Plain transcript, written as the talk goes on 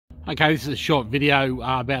Okay, this is a short video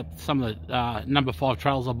about some of the No.5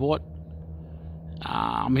 trailers I bought.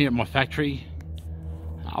 I'm here at my factory.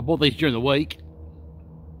 I bought these during the week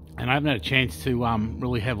and I haven't had a chance to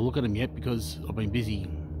really have a look at them yet because I've been busy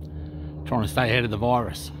trying to stay ahead of the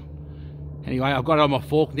virus. Anyway, I've got it on my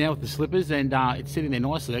fork now with the slippers and it's sitting there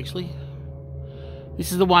nicely actually.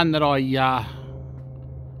 This is the one that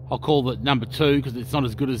I'll call the No.2 because it's not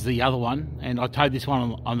as good as the other one, and I towed this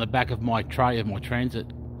one on the back of my tray of my Transit.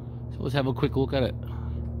 So let's have a quick look at it.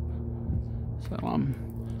 So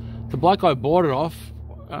the bloke I bought it off,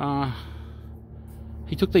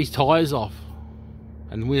 he took these tyres off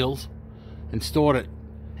and wheels and stored it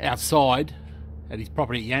outside at his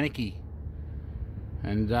property at Yannicky.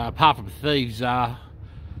 And apart from thieves, the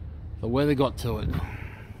weather got to it.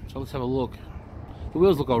 So let's have a look. The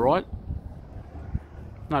wheels look alright.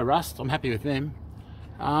 No rust, I'm happy with them.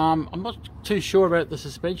 I'm not too sure about the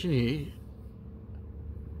suspension here.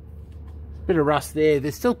 Bit of rust there.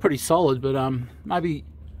 They're still pretty solid, but maybe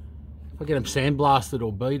if I get them sandblasted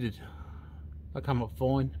or beaded, they'll come up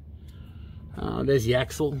fine. There's the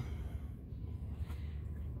axle.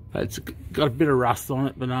 It's got a bit of rust on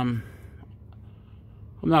it, but I'm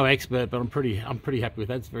no expert, but I'm pretty happy with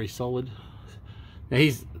that. It's very solid. Now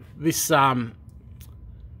this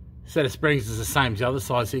set of springs is the same as the other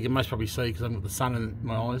side, so you can most probably see because I've got the sun in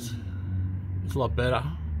my eyes. It's a lot better.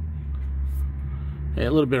 Yeah,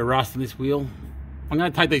 a little bit of rust on this wheel. I'm going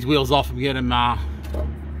to take these wheels off and get them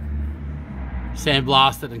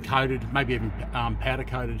sandblasted and coated, maybe even powder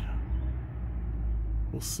coated.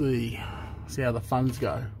 We'll see how the funds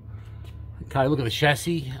go. Okay, look at the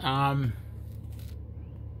chassis. Yeah,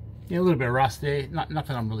 a little bit of rust there.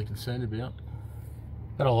 Nothing I'm really concerned about.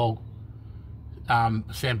 That'll all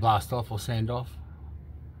sandblast off or sand off.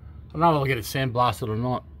 I don't know if I'll get it sandblasted or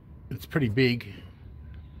not. It's pretty big.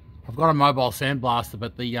 I've got a mobile sandblaster,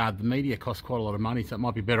 but the media costs quite a lot of money, so it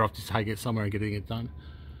might be better off just taking it somewhere and getting it done.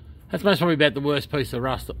 That's most probably about the worst piece of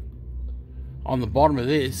rust on the bottom of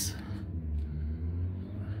this.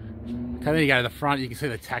 Okay, then you go to the front, you can see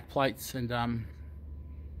the tack plates, and I'll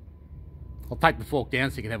take the fork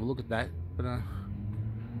down so you can have a look at that. But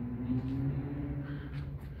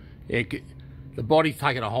yeah, the body's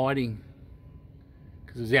taken a hiding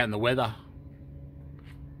because it was out in the weather.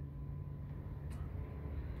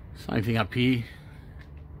 Same thing up here.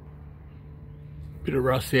 Bit of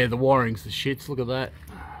rust there. The wiring's the shits. Look at that.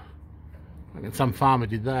 I reckon some farmer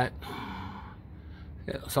did that.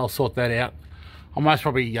 Yeah, so I'll sort that out. I most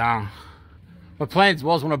probably my plans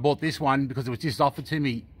was when I bought this one, because it was just offered to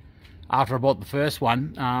me after I bought the first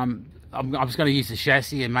one. I'm just going to use the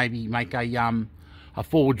chassis and maybe make a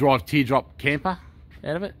four-wheel drive teardrop camper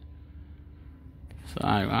out of it.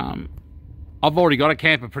 So I've already got a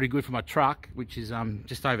camper pretty good for my truck, which is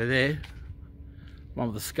just over there, one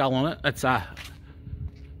with the skull on it. That's a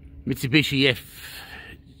Mitsubishi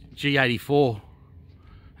FG84,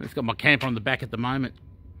 and it's got my camper on the back at the moment.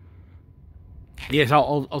 Yes, I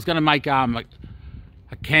was going to make a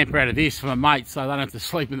camper out of this for my mates, so they don't have to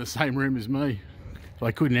sleep in the same room as me. But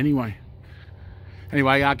I couldn't anyway.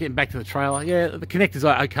 Anyway, getting back to the trailer. Yeah, the connectors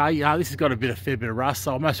are okay. This has got a fair bit of rust,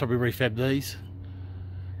 so I'll most probably refab these.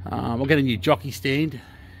 I'll get a new jockey stand.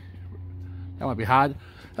 That won't be hard.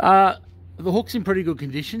 The hook's in pretty good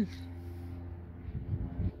condition.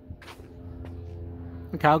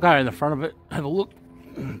 Okay, I'll go in the front of it, have a look.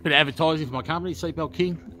 Bit of advertising for my company, Seatbelt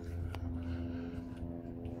King.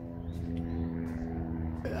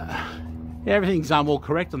 Yeah, everything's all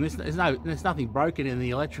correct on this. There's nothing broken in the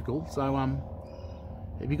electrical, so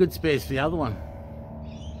it'd be good spares for the other one.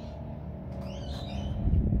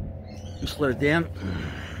 Just let it down.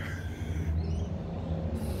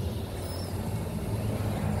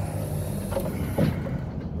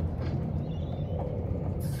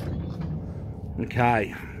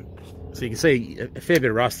 Okay, so you can see a fair bit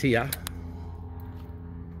of rust here.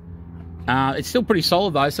 It's still pretty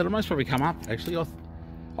solid though, so it'll most probably come up actually.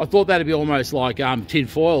 I thought that'd be almost like tin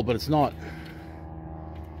foil, but it's not.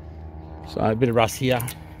 So a bit of rust here.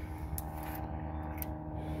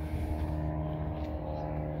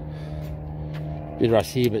 Bit of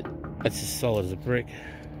rust here, but that's as solid as a brick.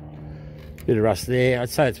 Bit of rust there. I'd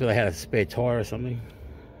say it's where they had a spare tyre or something.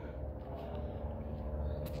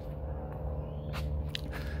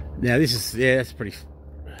 Now this is, yeah, that's pretty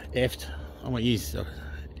effed. I won't use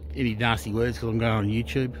any nasty words because I'm going on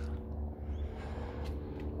YouTube.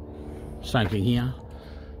 Same thing here.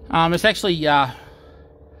 It's actually it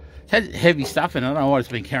has heavy stuff in it. I don't know why it's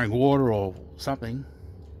been carrying water or something.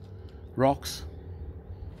 Rocks.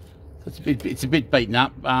 It's a bit beaten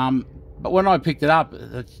up. But when I picked it up,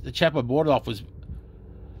 the chap I bought it off was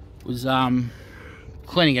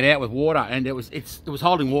cleaning it out with water, and it was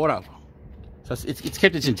holding water, so it's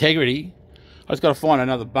kept its integrity. I just got to find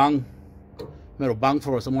another metal bung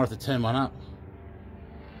for us. I might have to turn one up.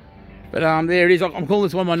 But there it is. I'm calling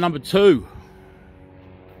this one my number 2.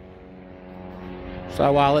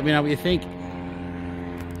 So let me know what you think.